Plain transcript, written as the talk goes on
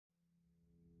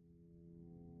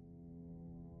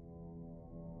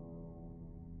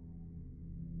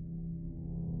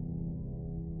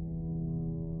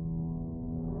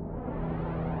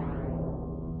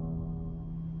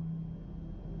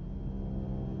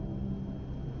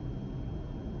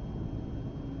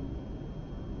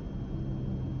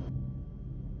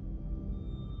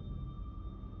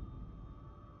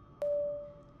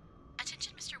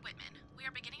Mr. Wittman. We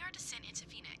are beginning our descent into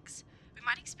Phoenix. We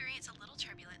might experience a little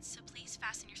turbulence, so please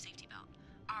fasten your safety belt.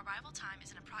 Our arrival time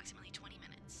is in approximately 20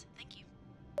 minutes. Thank you.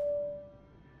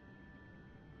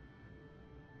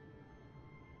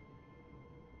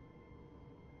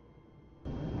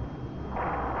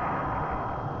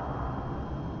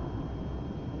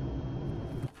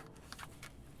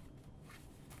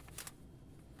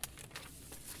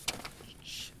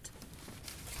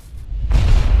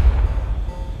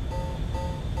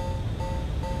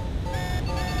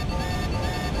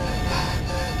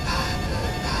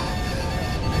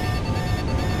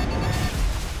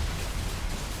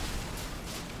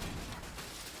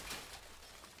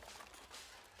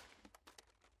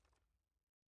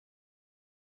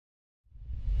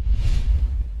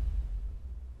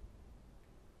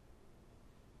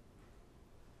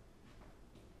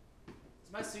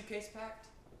 Is my suitcase packed?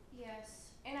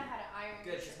 Yes, and I had an iron.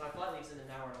 Good, because my flight leaves in an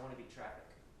hour and I want to beat traffic.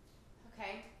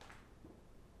 Okay.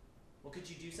 Well, could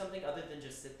you do something other than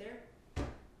just sit there?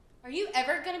 Are you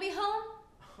ever gonna be home?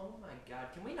 Oh my god,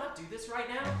 can we not do this right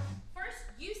now? First,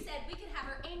 you said we could have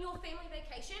our annual family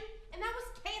vacation, and that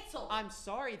was canceled. I'm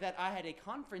sorry that I had a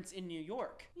conference in New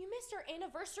York. You missed our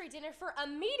anniversary dinner for a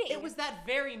meeting. It was that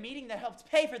very meeting that helped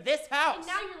pay for this house. And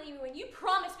now you're leaving when you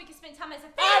promised we could spend time as a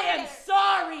family. I am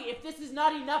sorry if this is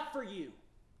not enough for you.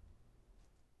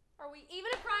 Are we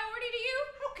even a priority to you?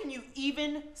 How can you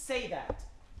even say that?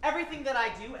 Everything that I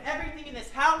do, everything in this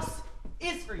house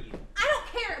is for you. I don't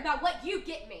care about what you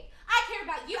get me. I care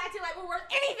about you acting like we're worth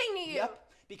anything to you. Yep,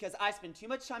 because I spend too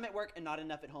much time at work and not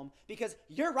enough at home. Because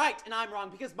you're right and I'm wrong.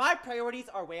 Because my priorities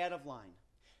are way out of line.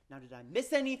 Now, did I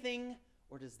miss anything,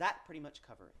 or does that pretty much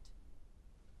cover it?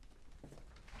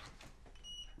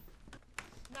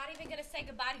 Not even gonna say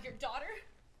goodbye to your daughter?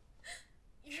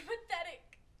 You're pathetic.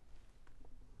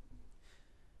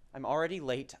 I'm already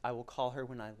late. I will call her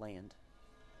when I land.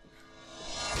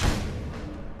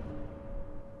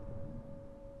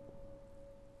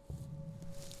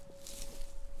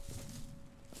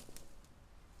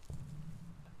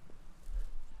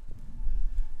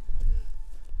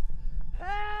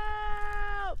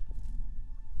 Help!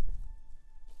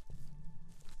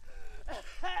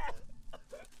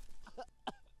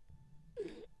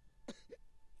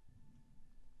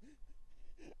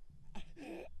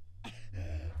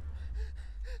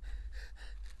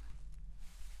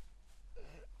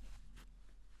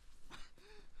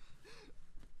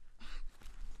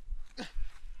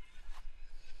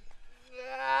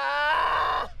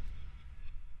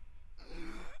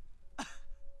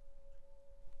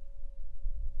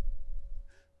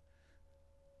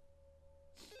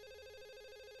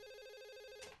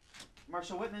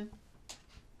 Marshall Wittman.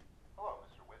 Hello,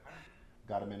 Mr. Wittman.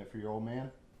 Got a minute for your old man?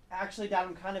 Actually, Dad,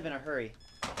 I'm kind of in a hurry.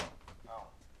 Oh,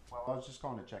 well, I was just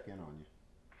calling to check in on you.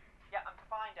 Yeah, I'm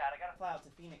fine, Dad. I gotta fly out to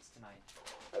Phoenix tonight.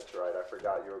 That's right, I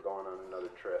forgot you were going on another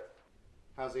trip.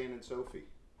 How's Ann and Sophie?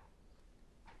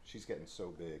 She's getting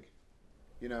so big.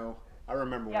 You know, I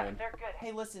remember when... Yeah, they're good.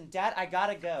 Hey, listen, Dad, I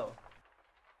gotta go.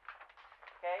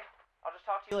 Okay? I'll just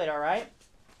talk to you later, alright?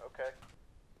 Okay.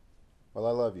 Well,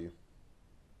 I love you.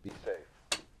 Be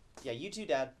safe. Yeah, you too,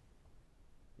 Dad.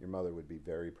 Your mother would be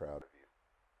very proud of you.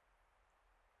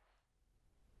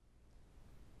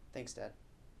 Thanks, Dad.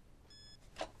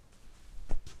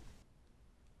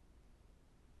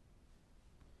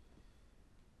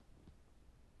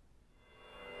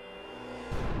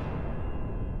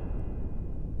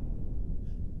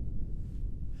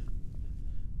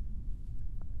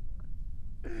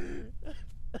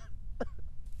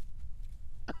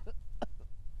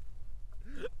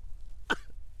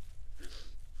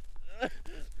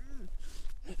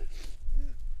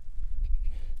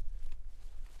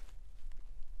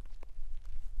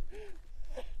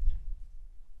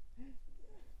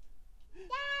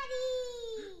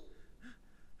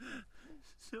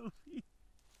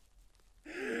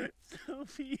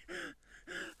 Sophie.